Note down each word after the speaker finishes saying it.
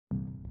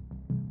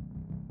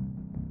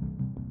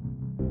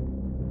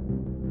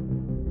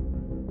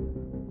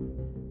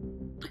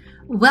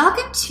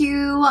Welcome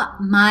to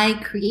my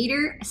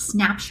Creator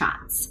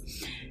Snapshots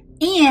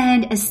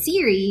and a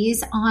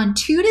series on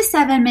 2 to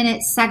 7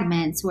 minute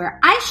segments where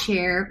I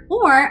share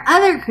or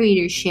other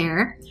creators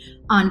share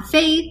on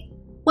faith,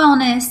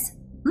 wellness,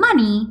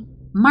 money,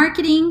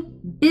 marketing,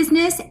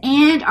 business,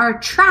 and our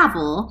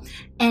travel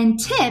and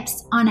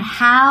tips on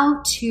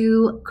how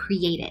to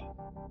create it.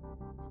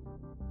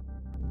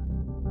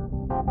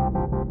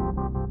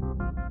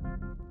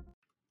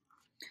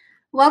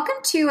 Welcome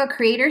to a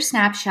Creator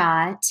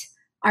Snapshot,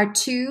 our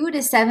 2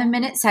 to 7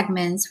 minute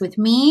segments with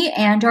me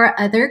and our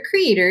other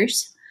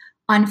creators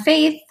on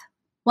faith,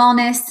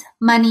 wellness,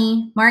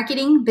 money,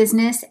 marketing,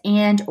 business,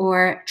 and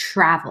or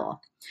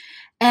travel.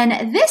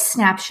 And this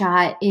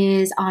snapshot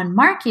is on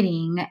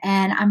marketing,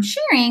 and I'm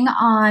sharing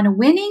on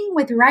winning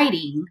with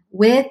writing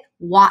with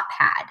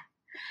Wattpad.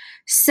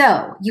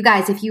 So, you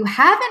guys, if you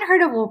haven't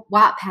heard of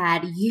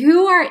Wattpad,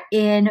 you are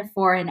in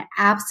for an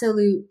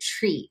absolute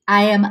treat.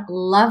 I am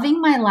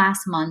loving my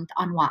last month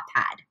on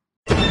Wattpad.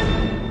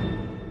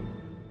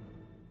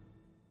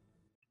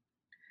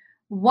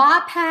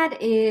 Wattpad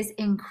is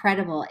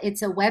incredible.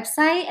 It's a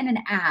website and an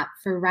app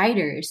for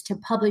writers to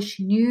publish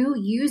new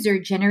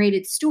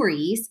user-generated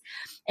stories,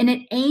 and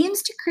it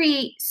aims to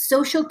create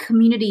social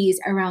communities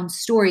around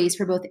stories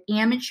for both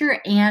amateur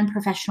and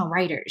professional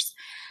writers.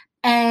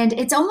 And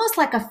it's almost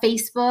like a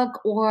Facebook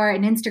or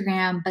an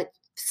Instagram, but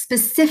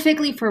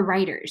specifically for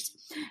writers.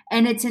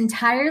 And it's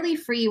entirely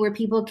free where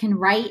people can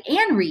write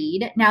and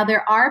read. Now,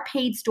 there are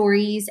paid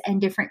stories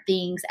and different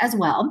things as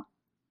well.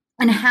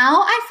 And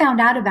how I found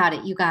out about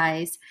it, you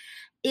guys,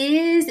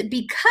 is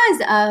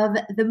because of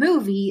the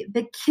movie,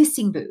 The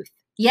Kissing Booth.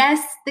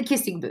 Yes, The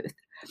Kissing Booth.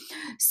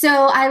 So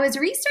I was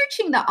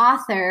researching the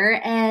author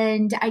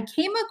and I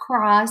came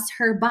across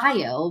her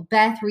bio,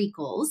 Beth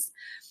Reekles,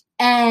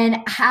 and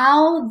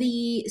how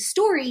the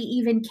story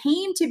even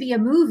came to be a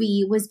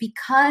movie was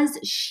because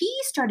she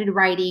started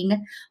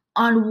writing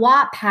on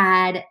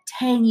Wattpad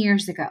 10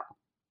 years ago.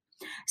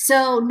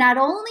 So not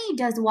only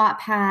does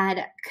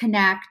Wattpad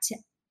connect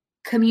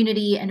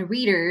community and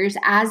readers,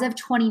 as of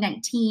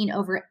 2019,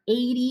 over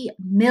 80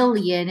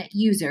 million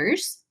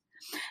users.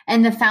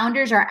 And the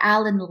founders are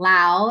Alan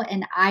Lau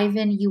and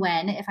Ivan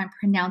Yuen, if I'm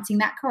pronouncing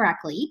that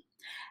correctly.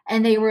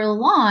 And they were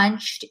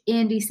launched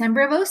in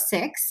December of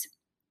 2006.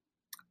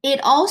 It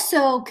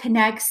also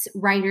connects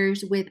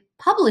writers with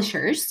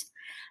publishers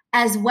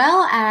as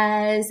well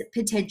as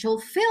potential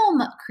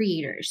film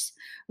creators,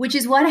 which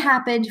is what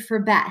happened for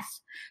Beth.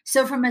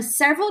 So from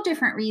several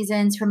different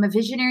reasons, from a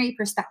visionary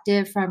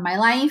perspective from my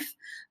life,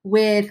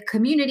 with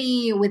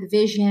community, with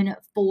vision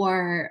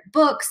for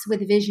books,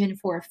 with vision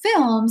for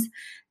films,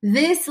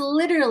 this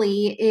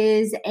literally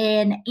is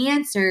an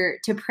answer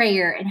to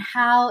prayer and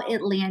how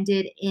it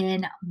landed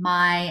in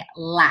my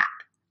lap.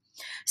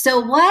 So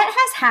what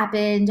has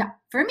happened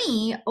for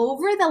me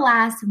over the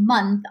last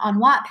month on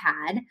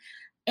Wattpad,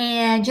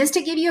 and just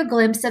to give you a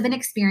glimpse of an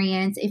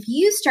experience, if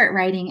you start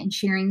writing and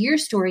sharing your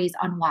stories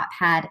on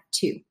Wattpad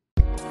too.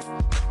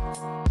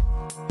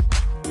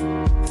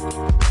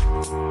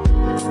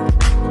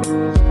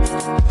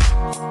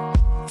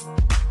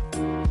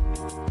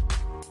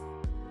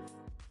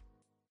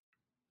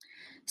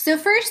 So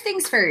first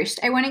things first,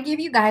 I want to give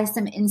you guys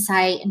some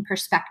insight and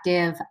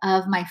perspective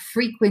of my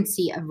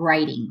frequency of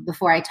writing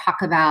before I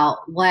talk about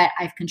what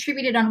I've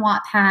contributed on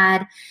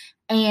Wattpad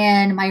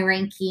and my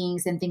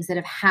rankings and things that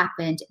have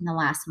happened in the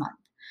last month.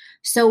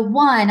 So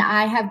one,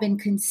 I have been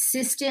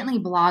consistently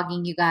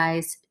blogging, you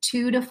guys,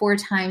 2 to 4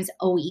 times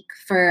a week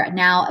for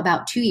now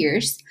about 2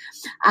 years.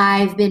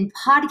 I've been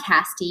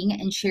podcasting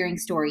and sharing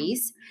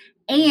stories.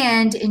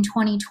 And in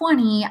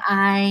 2020,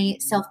 I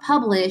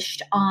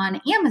self-published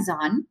on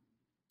Amazon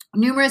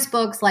numerous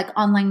books like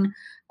Online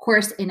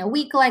Course in a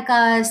Week Like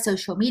Us,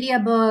 Social Media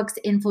Books,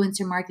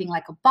 Influencer Marketing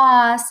Like a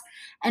Boss.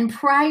 And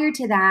prior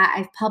to that,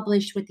 I've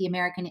published with the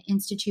American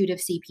Institute of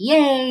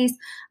CPAs.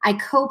 I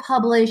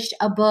co-published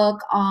a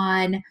book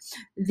on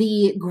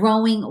the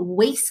growing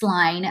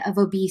waistline of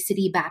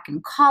obesity back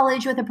in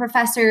college with a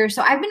professor.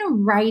 So I've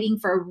been writing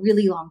for a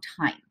really long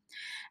time.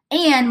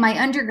 And my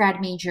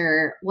undergrad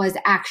major was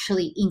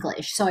actually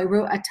English, so I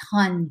wrote a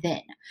ton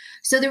then.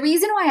 So the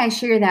reason why I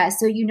share that,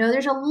 so you know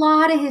there's a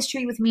lot of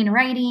history with me in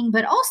writing,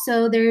 but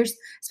also there's,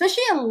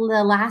 especially in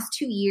the last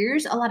 2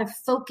 years, a lot of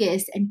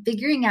focus and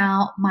figuring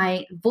out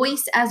my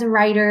voice as a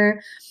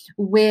writer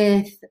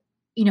with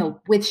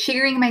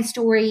sharing my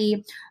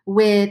story,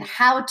 with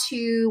how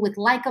to, with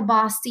Like a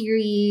Boss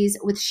series,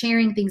 with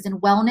sharing things in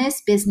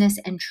wellness, business,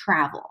 and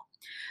travel.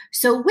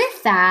 So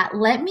with that,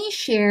 let me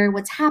share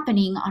what's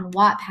happening on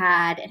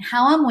Wattpad and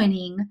how I'm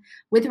winning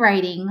with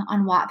writing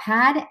on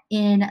Wattpad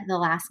in the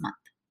last month.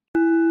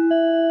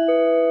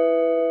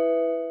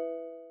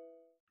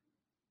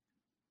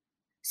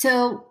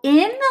 So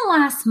in the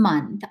last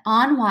month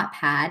on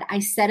Wattpad, I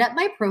set up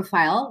my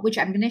profile, which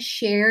I'm going to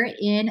share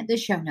in the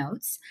show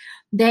notes.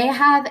 They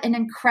have an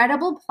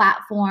incredible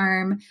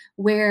platform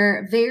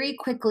where very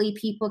quickly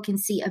people can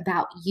see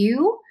about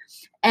you.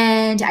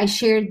 And I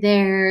shared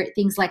there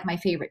things like my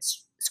favorite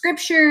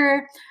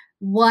scripture,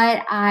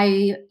 what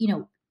I,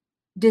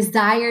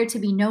 desire to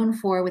be known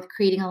for with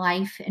creating a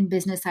life and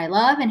business I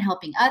love and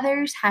helping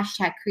others,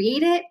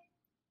 #create it.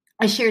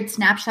 I shared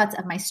snapshots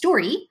of my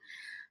story,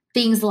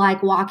 things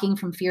like walking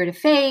from fear to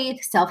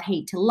faith,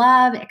 self-hate to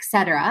love,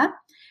 etc.,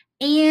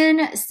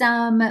 and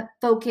some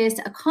focused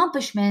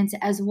accomplishments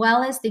as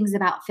well as things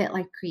about Fit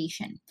Life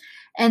Creation.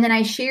 And then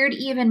I shared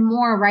even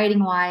more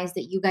writing-wise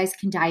that you guys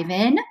can dive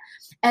in,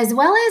 as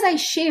well as I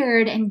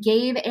shared and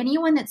gave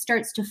anyone that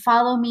starts to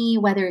follow me,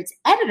 whether it's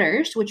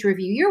editors, which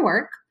review your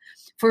work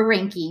for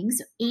rankings,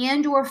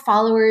 and or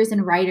followers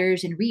and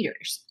writers and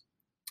readers,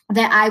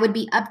 that I would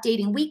be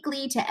updating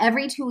weekly to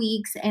every 2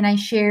 weeks. And I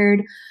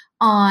shared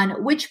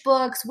on which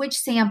books, which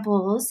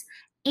samples,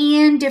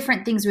 and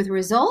different things with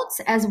results,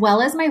 as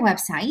well as my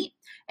website.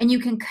 And you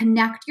can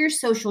connect your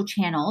social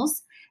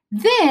channels.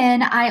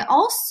 Then I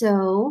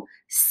also,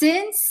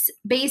 since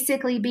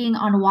basically being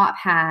on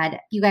Wattpad,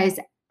 you guys,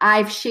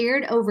 I've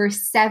shared over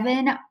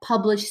 7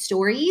 published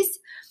stories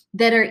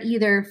that are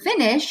either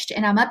finished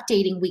and I'm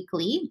updating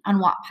weekly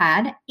on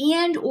Wattpad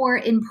and or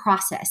in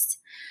process.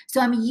 So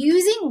I'm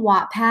using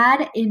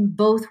Wattpad in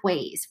both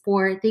ways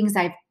for things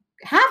I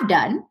have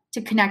done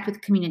to connect with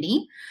the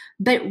community,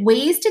 but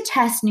ways to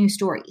test new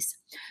stories.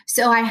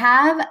 So I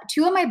have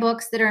 2 of my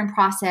books that are in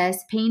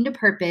process, Pain to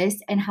Purpose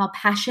and How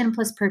Passion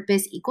plus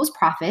Purpose equals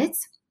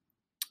Profits.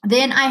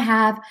 Then I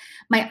have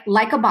my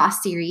Like a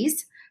Boss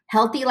series,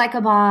 Healthy Like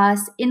a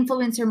Boss,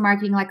 Influencer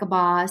Marketing Like a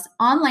Boss,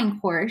 online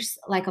course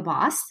Like a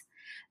Boss.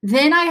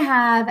 Then I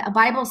have a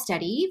Bible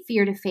study,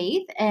 Fear to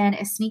Faith, and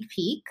a sneak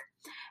peek.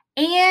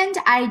 And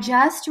I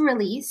just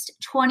released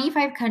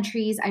 25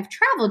 countries I've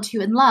traveled to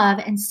and love,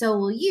 and so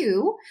will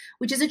you,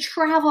 which is a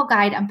travel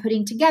guide I'm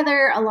putting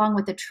together along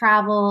with a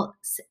travel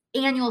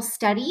annual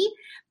study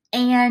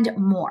and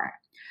more.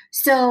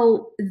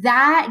 So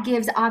that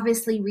gives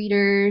obviously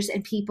readers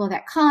and people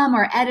that come,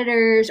 or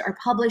editors or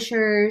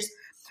publishers,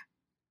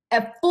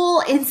 a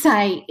full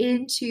insight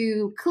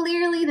into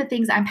clearly the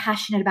things I'm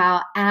passionate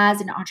about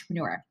as an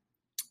entrepreneur.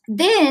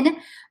 Then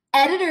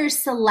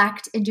editors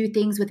select and do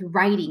things with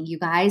writing, you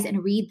guys,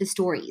 and read the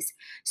stories.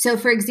 So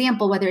for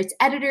example, whether it's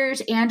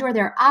editors and or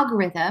their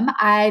algorithm,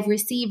 I've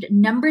received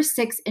number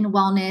 6 in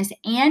wellness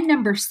and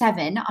number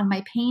 7 on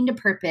my Pain to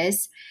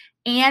Purpose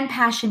and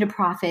Passion to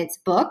Profits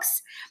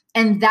books.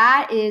 And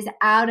that is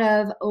out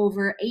of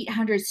over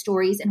 800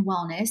 stories in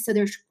wellness. So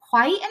there's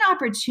quite an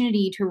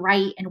opportunity to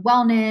write in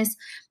wellness,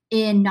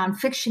 in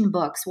nonfiction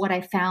books, what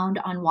I found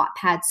on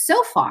Wattpad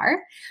so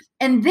far.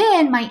 And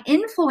then my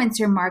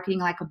Influencer Marketing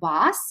Like a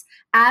Boss,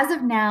 as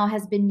of now,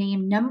 has been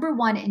named number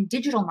 1 in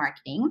digital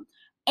marketing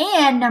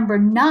and number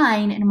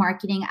 9 in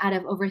marketing out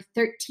of over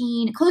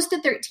close to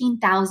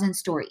 13,000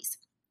 stories.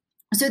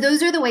 So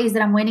those are the ways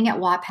that I'm winning at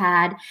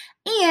Wattpad,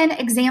 and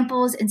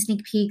examples and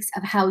sneak peeks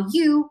of how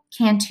you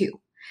can too.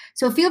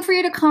 So feel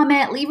free to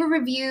comment, leave a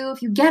review.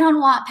 If you get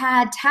on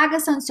Wattpad, tag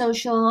us on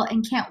social,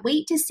 and can't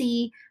wait to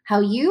see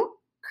how you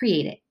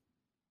create it.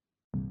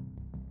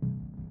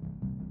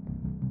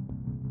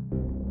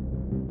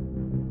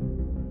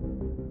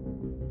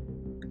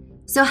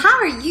 So how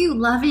are you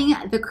loving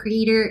the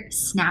creator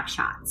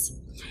snapshots?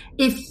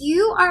 If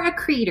you are a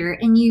creator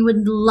and you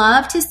would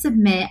love to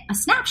submit a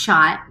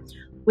snapshot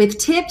with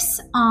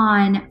tips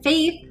on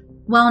faith,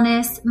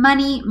 wellness,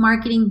 money,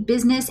 marketing,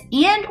 business,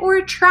 and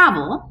or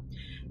travel,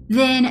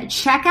 then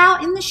check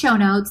out in the show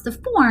notes the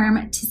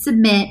form to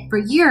submit for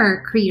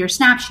your creator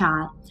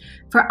snapshot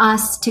for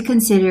us to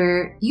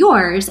consider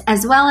yours,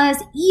 as well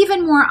as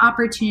even more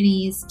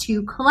opportunities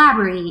to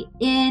collaborate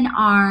in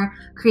our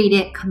Create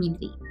It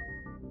community.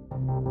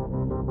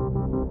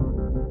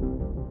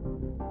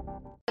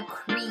 The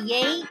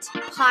Create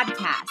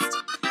Podcast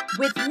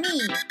with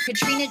me,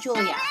 Katrina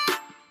Julia.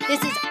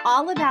 This is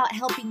all about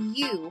helping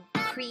you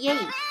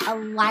create a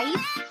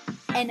life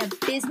and a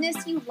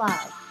business you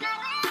love,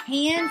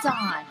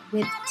 hands-on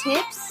with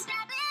tips,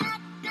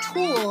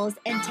 tools,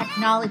 and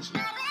technology.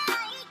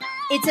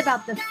 It's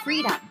about the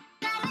freedom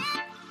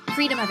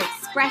of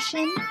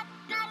expression,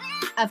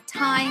 of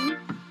time,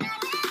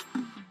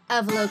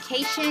 of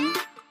location,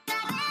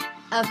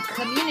 of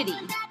community,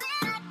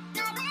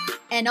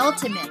 and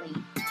ultimately,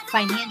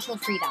 financial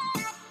freedom.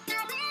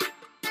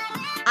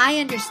 I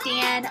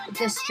understand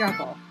the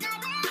struggle.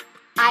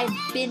 I've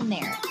been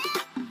there.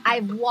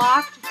 I've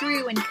walked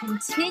through and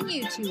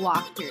continue to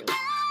walk through.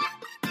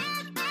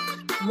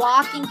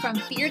 Walking from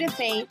fear to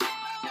faith,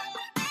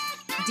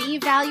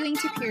 devaluing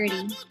to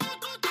purity,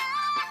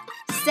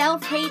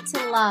 self-hate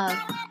to love,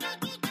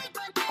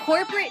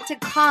 corporate to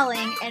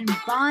calling, and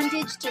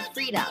bondage to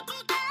freedom.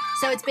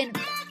 So it's been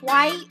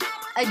quite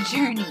a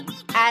journey,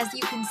 as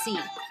you can see.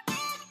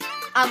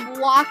 I'm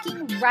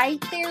walking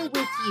right there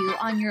with you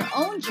on your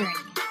own journey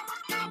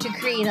to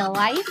create a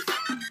life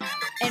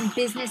and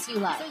business you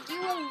love. So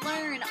you will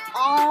learn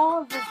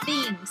all the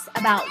things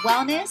about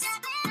wellness,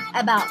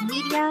 about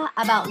media,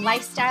 about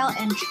lifestyle,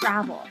 and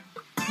travel.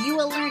 You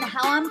will learn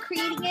how I'm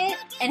creating it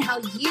and how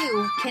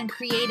you can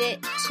create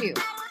it too.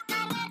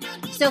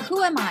 So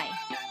who am I?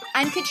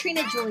 I'm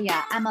Katrina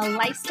Julia. I'm a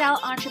lifestyle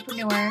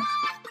entrepreneur,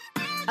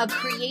 a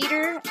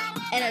creator,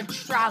 and a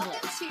traveler.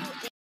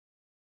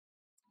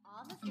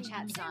 and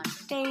chats on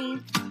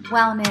faith,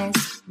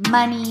 wellness,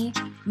 money,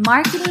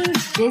 marketing,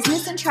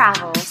 business, and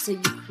travel so you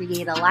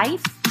create a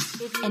life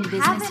and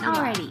business you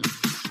already.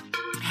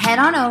 Head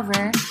on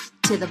over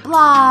to the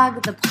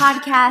blog, the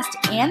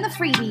podcast, and the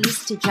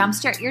freebies to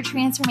jumpstart your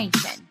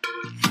transformation.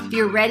 If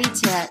you're ready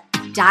to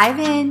dive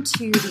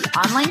into the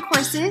online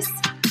courses,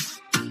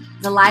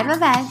 the live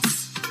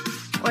events,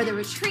 or the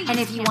retreat, and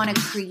if you want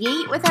to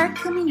create with our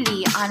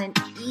community on an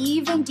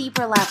even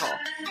deeper level,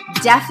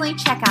 definitely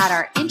check out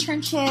our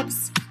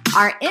internships,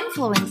 our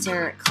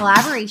influencer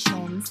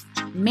collaborations,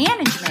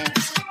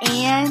 management,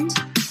 and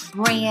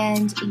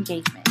brand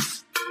engagement.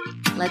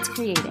 Let's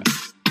create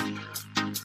it.